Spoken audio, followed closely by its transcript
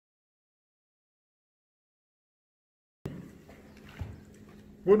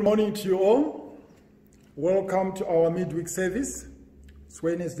Good morning to you all. Welcome to our midweek service. It's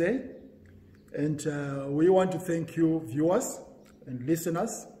Wednesday, and we want to thank you, viewers and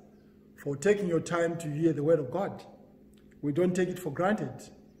listeners, for taking your time to hear the Word of God. We don't take it for granted,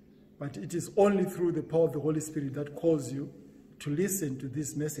 but it is only through the power of the Holy Spirit that calls you to listen to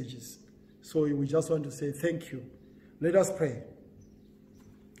these messages. So we just want to say thank you. Let us pray.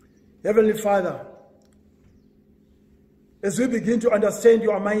 Heavenly Father, as we begin to understand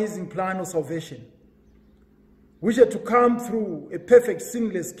your amazing plan of salvation, which had to come through a perfect,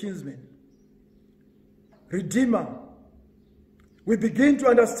 sinless kinsman, Redeemer, we begin to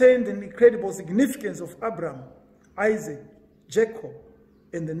understand the incredible significance of Abraham, Isaac, Jacob,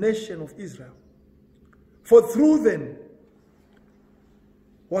 and the nation of Israel. For through them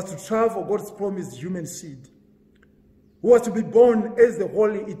was to travel God's promised human seed, who was to be born as the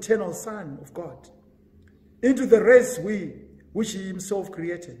holy, eternal Son of God, into the race which he himself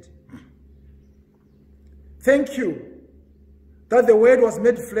created. Thank you that the Word was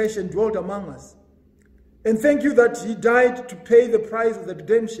made flesh and dwelt among us. And thank you that he died to pay the price of the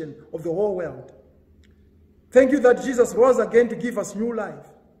redemption of the whole world. Thank you that Jesus rose again to give us new life.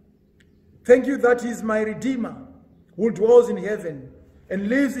 Thank you that he is my Redeemer, who dwells in heaven and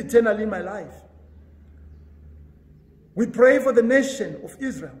lives eternally in my life. We pray for the nation of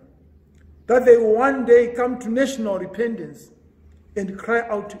Israel, that they will one day come to national repentance and cry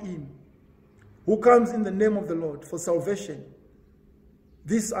out to him, who comes in the name of the Lord for salvation.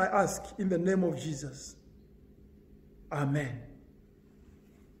 This I ask in the name of Jesus. Amen.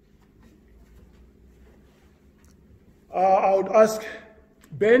 I would ask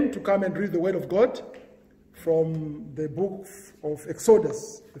Ben to come and read the Word of God from the book of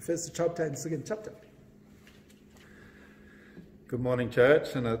Exodus, the first chapter and second chapter. Good morning,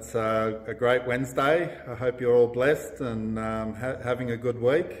 church, and it's a great Wednesday. I hope you're all blessed and having a good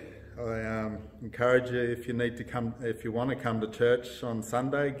week. I encourage you, if you want to come to church on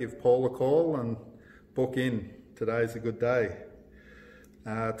Sunday, give Paul a call and book in. Today's a good day.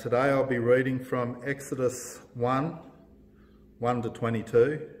 Today I'll be reading from Exodus 1, 1 to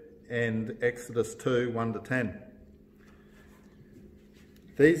 22, and Exodus 2, 1 to 10.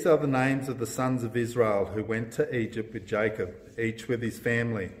 These are the names of the sons of Israel who went to Egypt with Jacob, each with his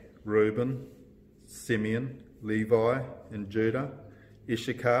family: Reuben, Simeon, Levi, and Judah,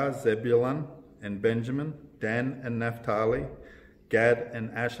 Issachar, Zebulun, and Benjamin, Dan and Naphtali, Gad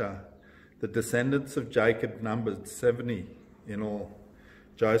and Asher. The descendants of Jacob numbered 70 in all.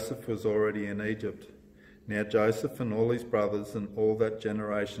 Joseph was already in Egypt. Now Joseph and all his brothers and all that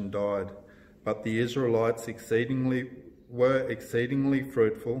generation died, but the Israelites were exceedingly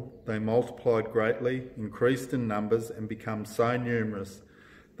fruitful. They multiplied greatly, increased in numbers, and became so numerous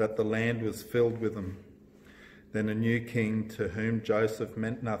that the land was filled with them. Then a new king, to whom Joseph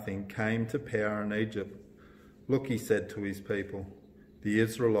meant nothing, came to power in Egypt. Look, he said to his people, the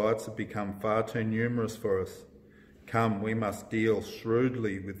Israelites have become far too numerous for us. Come, we must deal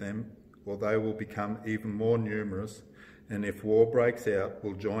shrewdly with them, or they will become even more numerous, and if war breaks out,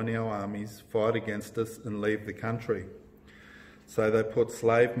 we'll join our armies, fight against us, and leave the country. So they put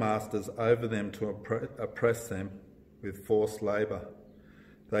slave masters over them to oppress them with forced labour.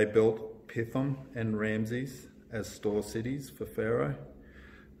 They built Pithom and Ramses as store cities for Pharaoh.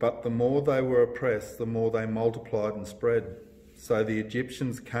 But the more they were oppressed, the more they multiplied and spread. So the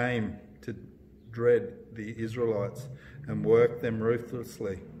Egyptians came to dread the Israelites and worked them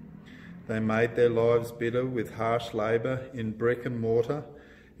ruthlessly. They made their lives bitter with harsh labour in brick and mortar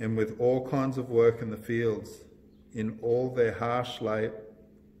and with all kinds of work in the fields. In all their harsh labour,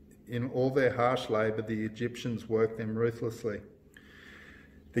 the Egyptians worked them ruthlessly.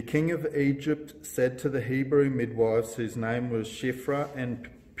 The king of Egypt said to the Hebrew midwives, whose name was Shiphrah and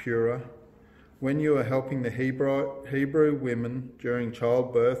Puah, when you are helping the Hebrew women during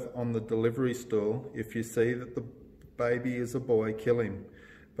childbirth on the delivery stool, if you see that the baby is a boy, kill him.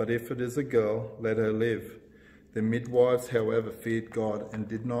 But if it is a girl, let her live. The midwives, however, feared God and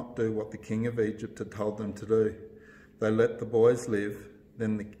did not do what the king of Egypt had told them to do. They let the boys live.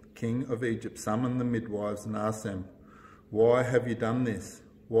 Then the king of Egypt summoned the midwives and asked them, why have you done this?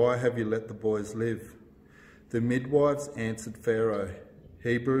 Why have you let the boys live? The midwives answered Pharaoh,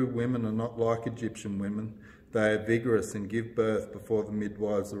 Hebrew women are not like Egyptian women. They are vigorous and give birth before the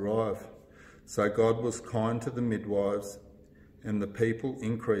midwives arrive. So God was kind to the midwives, and the people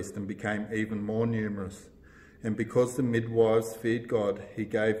increased and became even more numerous. And because the midwives feared God, he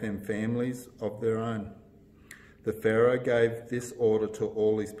gave them families of their own. The Pharaoh gave this order to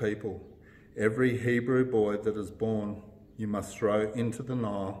all his people: every Hebrew boy that is born you must throw into the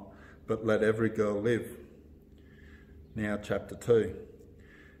Nile, but let every girl live. Now chapter 2.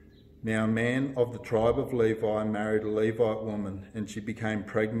 Now a man of the tribe of Levi married a Levite woman, and she became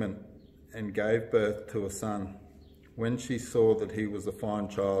pregnant and gave birth to a son. When she saw that he was a fine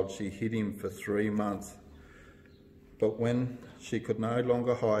child, she hid him for 3 months. But when she could no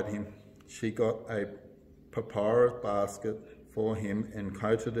longer hide him, she got a papyrus basket for him and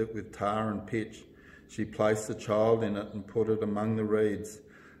coated it with tar and pitch. She placed the child in it and put it among the reeds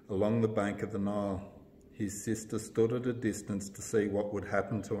along the bank of the Nile. His sister stood at a distance to see what would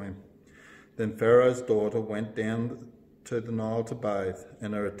happen to him. Then Pharaoh's daughter went down to the Nile to bathe,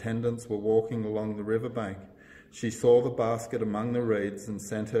 and her attendants were walking along the riverbank. She saw the basket among the reeds and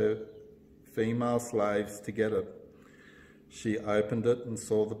sent her female slaves to get it. She opened it and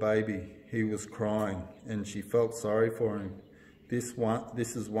saw the baby. He was crying, and she felt sorry for him. This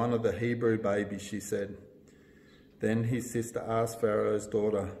is one of the Hebrew babies, she said. Then his sister asked Pharaoh's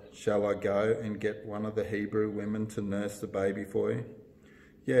daughter, "Shall I go and get one of the Hebrew women to nurse the baby for you?"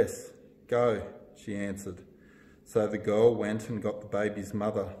 "Yes, go," she answered. So the girl went and got the baby's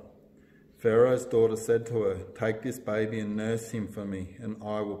mother. Pharaoh's daughter said to her, "Take this baby and nurse him for me, and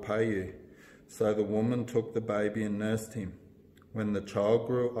I will pay you." So the woman took the baby and nursed him. When the child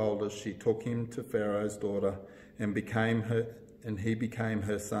grew older, she took him to Pharaoh's daughter, and he became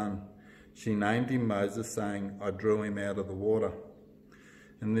her son. She named him Moses, saying, "I drew him out of the water."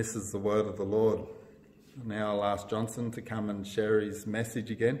 And this is the word of the Lord. Now I'll ask Johnson to come and share his message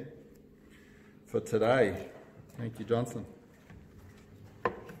again for today. Thank you, Johnson.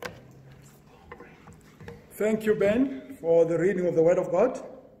 Thank you, Ben, for the reading of the Word of God.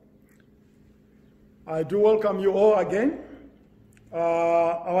 I do welcome you all again.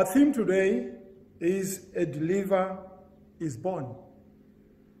 Our theme today is "A Deliverer is Born."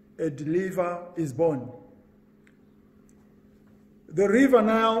 A deliverer is born. The river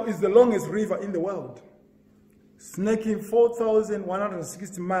Nile is the longest river in the world, snaking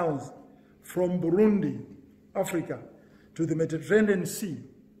 4,160 miles from Burundi, Africa, to the Mediterranean Sea.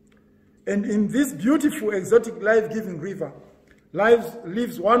 And in this beautiful, exotic, life-giving river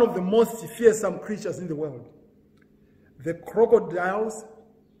lives one of the most fearsome creatures in the world, the crocodiles,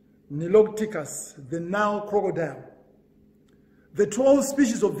 Nilocticus, the Nile crocodile. The 12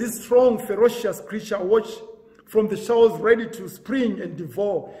 species of this strong, ferocious creature watch from the shores, ready to spring and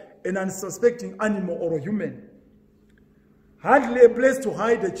devour an unsuspecting animal or a human. Hardly a place to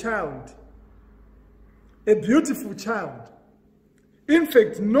hide a child, a beautiful child. In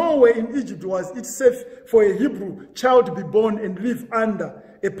fact, nowhere in Egypt was it safe for a Hebrew child to be born and live under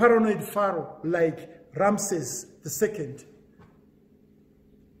a paranoid pharaoh like Ramses II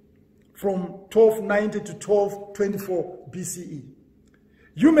from 1290 to 1224 BCE.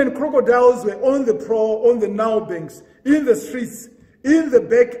 Human crocodiles were on the prowl on the Nile banks, in the streets, in the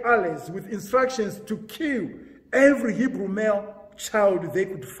back alleys, with instructions to kill every Hebrew male child they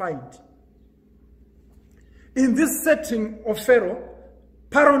could find. In this setting of Pharaoh,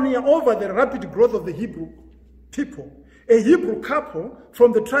 paranoia over the rapid growth of the Hebrew people, a Hebrew couple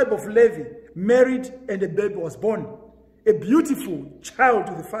from the tribe of Levi married and a baby was born, a beautiful child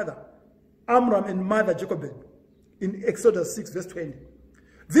to the father, Amram, and mother Jochebed, in Exodus 6 verse 20.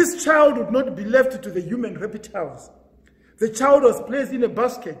 This child would not be left to the human reptiles. The child was placed in a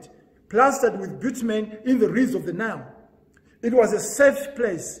basket, plastered with bitumen in the reeds of the Nile. It was a safe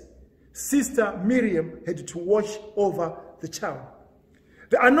place. Sister Miriam had to watch over the child.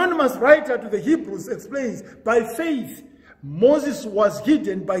 The anonymous writer to the Hebrews explains, by faith, Moses was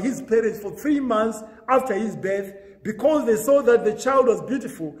hidden by his parents for 3 months after his birth, because they saw that the child was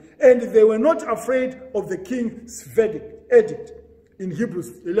beautiful, and they were not afraid of the king's edict, in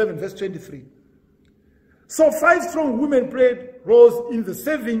Hebrews 11 verse 23. So 5 strong women played roles in the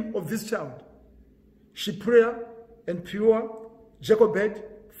saving of this child: Shiphrah and Puah, Jochebed,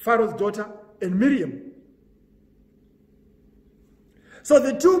 Pharaoh's daughter, and Miriam. So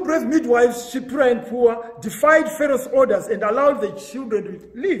the 2 brave midwives, Shiphrah and Puah, defied Pharaoh's orders and allowed the children to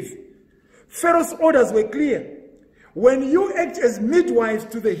live. Pharaoh's orders were clear: when you act as midwives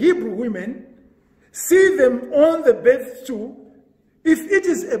to the Hebrew women, see them on the birth stool. If it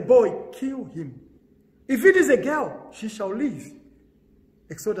is a boy, kill him. If it is a girl, she shall live.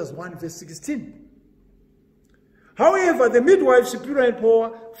 Exodus 1 verse 16. However, the midwives, Shiphrah and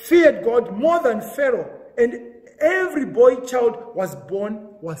Puah, feared God more than Pharaoh, and every boy child was born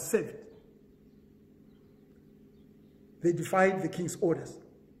was saved. They defied the king's orders.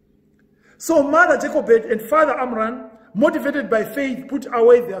 So mother Jochebed and father Amram, motivated by faith, put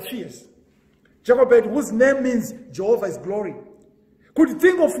away their fears. Jochebed, whose name means Jehovah is glory, could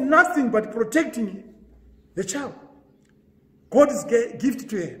think of nothing but protecting the child, God's gift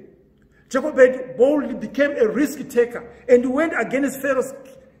to her. Jochebed boldly became a risk taker and went against Pharaoh's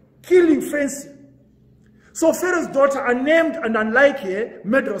killing frenzy. So Pharaoh's daughter, unnamed and unlike her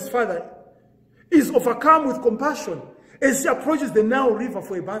murderous father, is overcome with compassion as she approaches the Nile River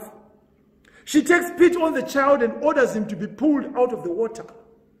for a bath. She takes pity on the child and orders him to be pulled out of the water.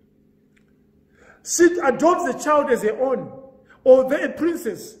 She adopts the child as her own, although a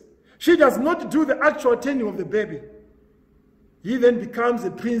princess. She does not do the actual tending of the baby. He then becomes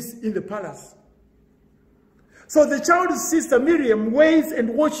a prince in the palace. So the child's sister Miriam waits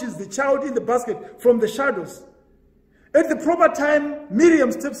and watches the child in the basket from the shadows. At the proper time,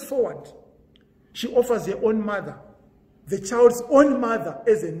 Miriam steps forward. She offers her own mother, the child's own mother,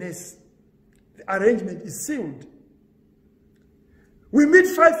 as a nurse. The arrangement is sealed. We meet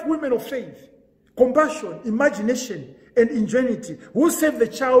 5 women of faith, compassion, imagination, and ingenuity, who save the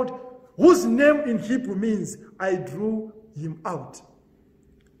child, whose name in Hebrew means, I drew him out.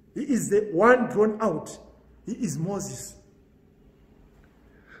 He is the one drawn out. He is Moses.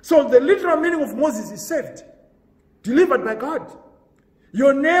 So the literal meaning of Moses is saved, delivered by God.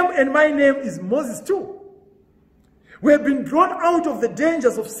 Your name and my name is Moses too. We have been drawn out of the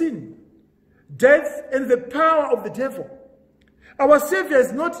dangers of sin, death, and the power of the devil. Our Savior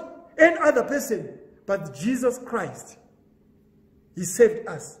is not any other person, but Jesus Christ. He saved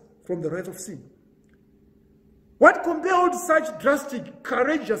us from the wrath of sin. What compelled such drastic,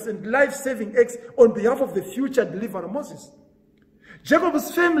 courageous, and life-saving acts on behalf of the future deliverer Moses?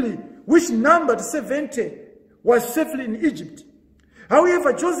 Jacob's family, which numbered 70, was safely in Egypt.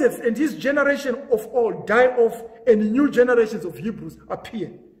 However, Joseph and his generation of all die off, and new generations of Hebrews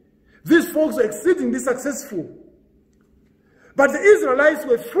appear. These folks were exceedingly successful. But the Israelites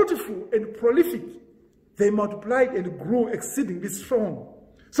were fruitful and prolific. They multiplied and grew exceedingly strong,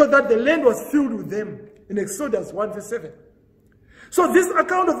 so that the land was filled with them. In Exodus 1 verse 7. So this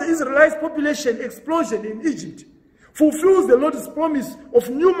account of the Israelites' population explosion in Egypt fulfills the Lord's promise of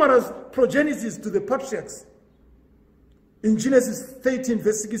numerous progenitors to the patriarchs. In Genesis 13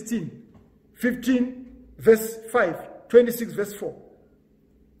 verse 16, 15 verse 5, 26 verse 4.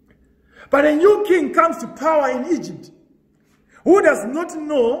 But a new king comes to power in Egypt who does not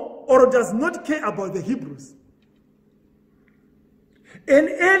know or does not care about the Hebrews. An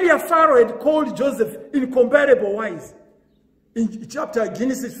earlier Pharaoh had called Joseph incomparable wise in chapter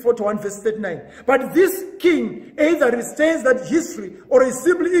Genesis 41 verse 39. But this king either retains that history or is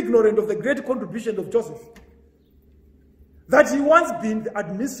simply ignorant of the great contribution of Joseph. That he once been the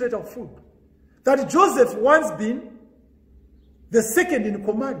administrator of food. That Joseph once been the second in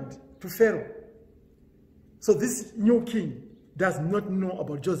command to Pharaoh. So this new king does not know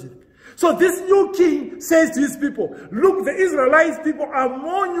about Joseph. So this new king says to his people, look, the Israelites people are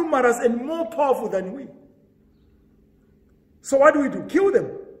more numerous and more powerful than we. So what do? Kill them.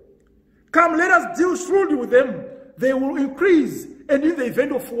 Come, let us deal shrewdly with them. They will increase, and in the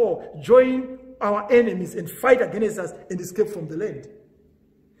event of war, join our enemies and fight against us and escape from the land.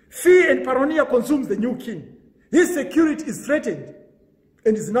 Fear and paranoia consumes the new king. His security is threatened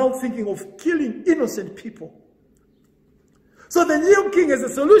and is now thinking of killing innocent people. So the new king has a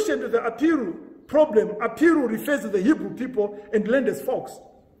solution to the Apiru problem. Apiru refers to the Hebrew people and landless folks.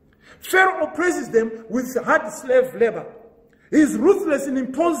 Pharaoh oppresses them with hard slave labor. He is ruthless in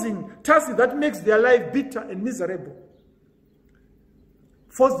imposing tasks that makes their life bitter and miserable.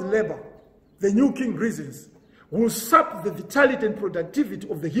 Forced labor, the new king reasons, will sap the vitality and productivity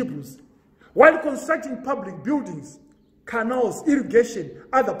of the Hebrews while constructing public buildings, canals, irrigation,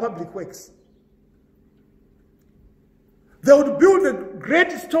 other public works. They would build a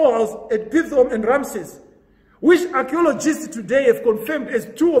great storehouse at Pithom and Ramses, which archaeologists today have confirmed as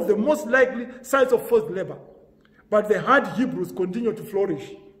two of the most likely sites of forced labor. But the hard Hebrews continue to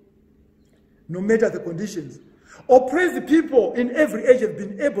flourish, no matter the conditions. Oppressed people in every age have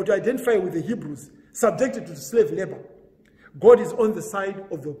been able to identify with the Hebrews, subjected to slave labor. God is on the side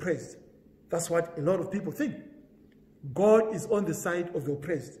of the oppressed. That's what a lot of people think. God is on the side of the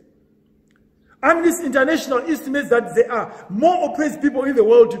oppressed. Amnesty International estimates that there are more oppressed people in the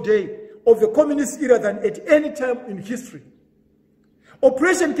world today of the communist era than at any time in history.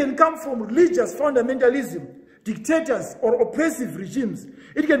 Oppression can come from religious fundamentalism, dictators, or oppressive regimes.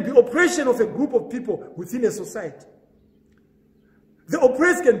 It can be oppression of a group of people within a society. The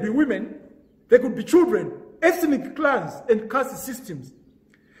oppressed can be women, they could be children, ethnic clans, and caste systems.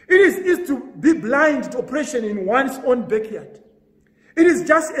 It is easy to be blind to oppression in one's own backyard. It is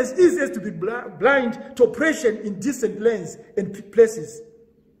just as easy as to be blind to oppression in distant lands and places.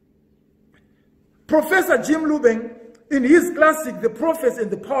 Professor Jim Lubeng, in his classic, The Prophets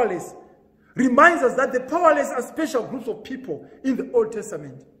and the Powerless, reminds us that the powerless are special groups of people in the Old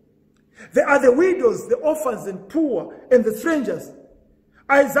Testament. They are the widows, the orphans and poor, and the strangers.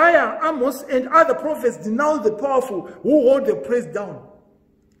 Isaiah, Amos, and other prophets denounce the powerful who hold the oppressed down.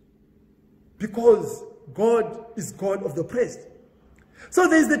 Because God is God of the oppressed. So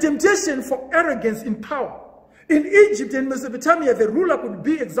there is the temptation for arrogance in power. In Egypt and Mesopotamia, the ruler could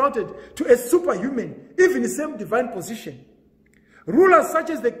be exalted to a superhuman, even in the same divine position. Rulers such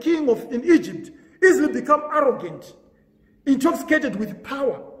as the king in Egypt easily become arrogant, intoxicated with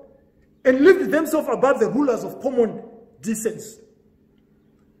power, and lift themselves above the rulers of common decency.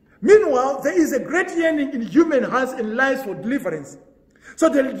 Meanwhile, there is a great yearning in human hearts and lives for deliverance. So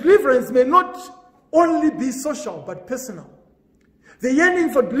the deliverance may not only be social, but personal. The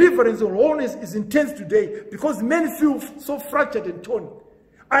yearning for deliverance or wholeness is intense today because men feel so fractured and torn.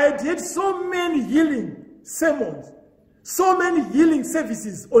 I had heard so many healing sermons, so many healing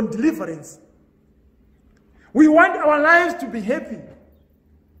services on deliverance. We want our lives to be happy.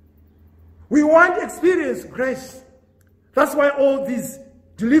 We want to experience grace. That's why all these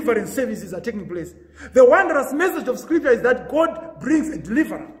deliverance services are taking place. The wondrous message of Scripture is that God brings a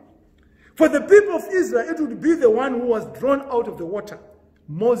deliverer. For the people of Israel, it would be the one who was drawn out of the water,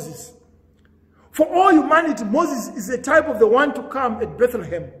 Moses. For all humanity, Moses is a type of the one to come at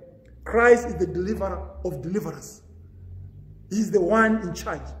Bethlehem. Christ is the deliverer of deliverers. He is the one in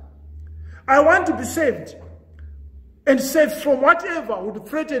charge. I want to be saved and saved from whatever would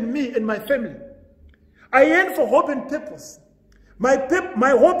threaten me and my family. I yearn for hope and purpose. My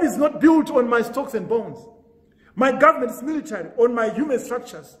hope is not built on my stocks and bonds. My government is military, on my human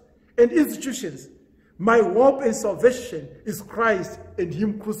structures and institutions. My hope and salvation is Christ and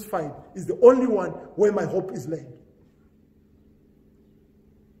Him crucified is the only one where my hope is laid.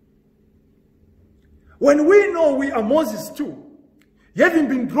 When we know we are Moses too, having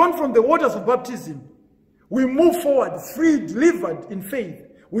been drawn from the waters of baptism, we move forward, free, delivered in faith,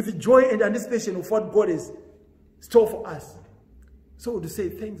 with joy and anticipation of what God has stored for us. So to say,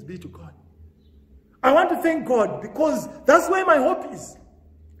 thanks be to God. I want to thank God because that's where my hope is.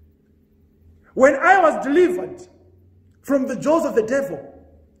 When I was delivered from the jaws of the devil,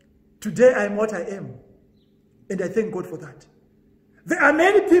 today I am what I am. And I thank God for that. There are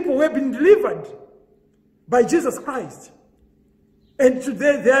many people who have been delivered by Jesus Christ. And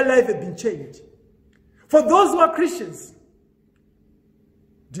today their life has been changed. For those who are Christians,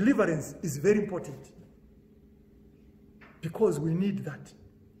 deliverance is very important. Because we need that.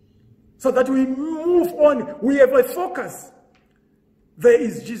 So that we move on. We have a focus. There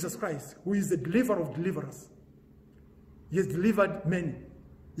is Jesus Christ, who is the deliverer of deliverers. He has delivered many.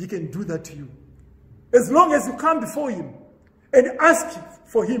 He can do that to you. As long as you come before Him and ask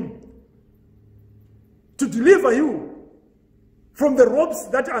for Him to deliver you from the ropes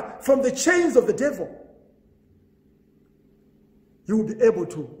that are, from the chains of the devil, He will be able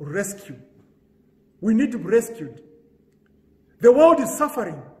to rescue. We need to be rescued. The world is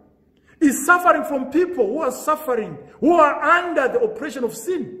suffering. It's suffering from people who are suffering, who are under the oppression of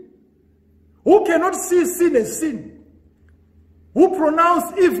sin, who cannot see sin as sin, who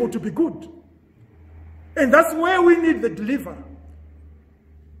pronounce evil to be good. And that's where we need the deliverer.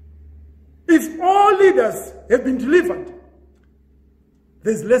 If all leaders have been delivered,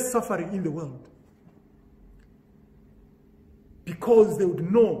 there's less suffering in the world. Because they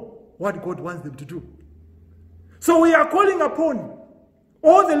would know what God wants them to do. So we are calling upon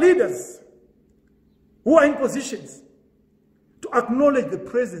all the leaders who are in positions to acknowledge the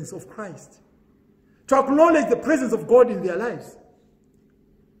presence of Christ, to acknowledge the presence of God in their lives.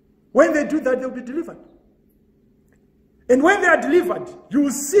 When they do that, they'll be delivered. And when they are delivered, you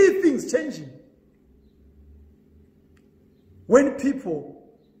will see things changing. When people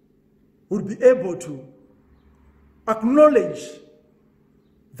will be able to acknowledge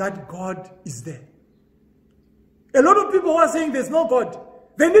that God is there. A lot of people who are saying there's no God,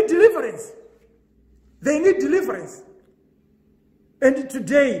 they need deliverance. They need deliverance. And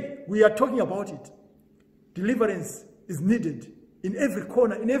today, we are talking about it. Deliverance is needed in every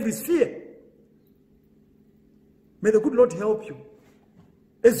corner, in every sphere. May the good Lord help you.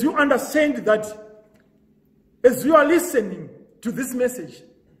 As you understand that, as you are listening to this message,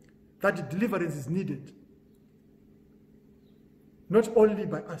 that deliverance is needed. Not only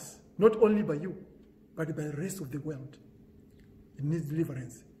by us, not only by you, but by the rest of the world. It needs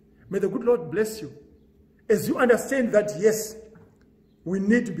deliverance. May the good Lord bless you. As you understand that, yes, we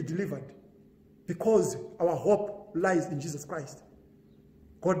need to be delivered because our hope lies in Jesus Christ.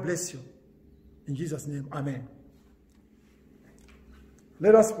 God bless you. In Jesus' name, amen.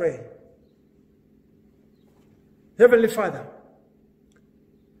 Let us pray. Heavenly Father,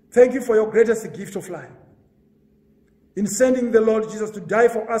 thank you for your greatest gift of life. In sending the Lord Jesus to die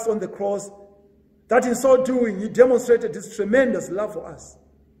for us on the cross, that in so doing, he demonstrated his tremendous love for us.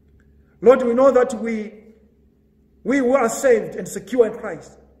 Lord, we know that we are saved and secure in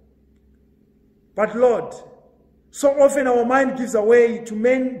Christ. But Lord, so often our mind gives away to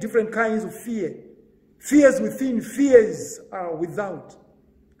many different kinds of fear. Fears within, fears without.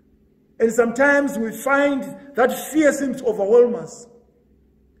 And sometimes we find that fear seems to overwhelm us.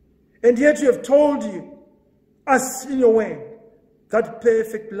 And yet you have told us in your word that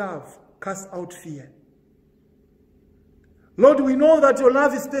perfect love casts out fear. Lord, we know that your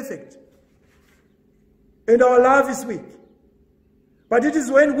love is perfect. And our love is weak. But it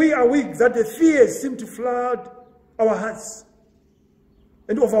is when we are weak that the fears seem to flood our hearts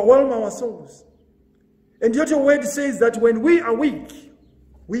and overwhelm our souls. And yet your word says that when we are weak,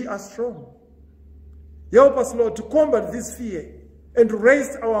 we are strong. Help us, Lord, to combat this fear and to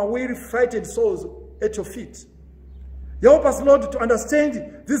raise our weary, frightened souls at your feet. Help us, Lord, to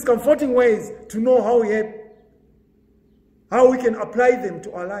understand these comforting ways, to know how we can apply them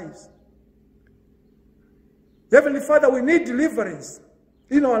to our lives. Heavenly Father, we need deliverance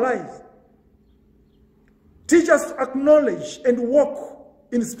in our lives. Teach us to acknowledge and walk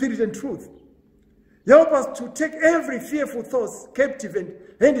in spirit and truth. Help us to take every fearful thought captive and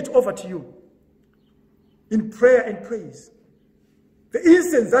hand it over to you in prayer and praise. The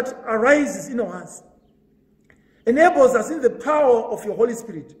incense that arises in our hearts enables us in the power of your Holy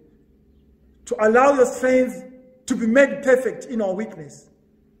Spirit to allow your strength to be made perfect in our weakness,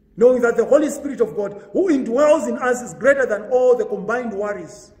 knowing that the Holy Spirit of God who indwells in us is greater than all the combined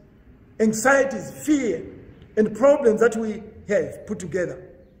worries, anxieties, fear, and problems that we have put together.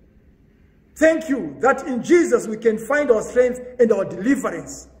 Thank you that in Jesus we can find our strength and our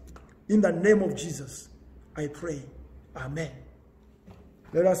deliverance. In the name of Jesus, I pray. Amen.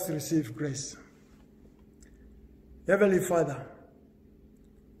 Let us receive grace. Heavenly Father,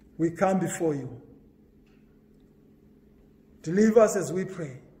 we come before you. Deliver us as we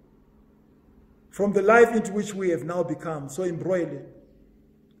pray from the life into which we have now become so embroiled,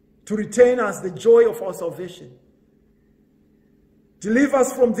 to retain us the joy of our salvation. Deliver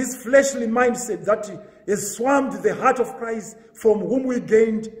us from this fleshly mindset that has swarmed the heart of Christ, from whom we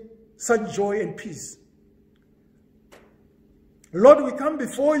gained such joy and peace. Lord, we come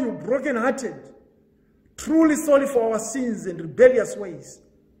before you broken-hearted, truly sorry for our sins and rebellious ways.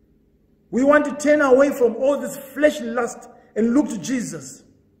 We want to turn away from all this fleshly lust and look to Jesus,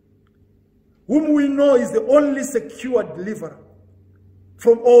 whom we know is the only secure deliverer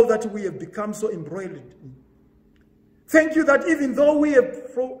from all that we have become so embroiled in. Thank you that even though we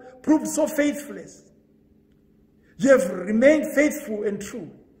have proved so faithless, you have remained faithful and true.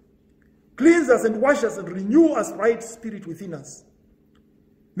 Cleanse us and wash us and renew us right spirit within us.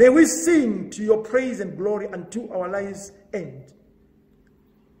 May we sing to your praise and glory until our lives end.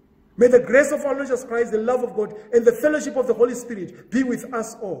 May the grace of our Lord Jesus Christ, the love of God, and the fellowship of the Holy Spirit be with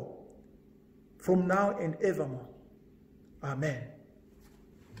us all, from now and evermore. Amen.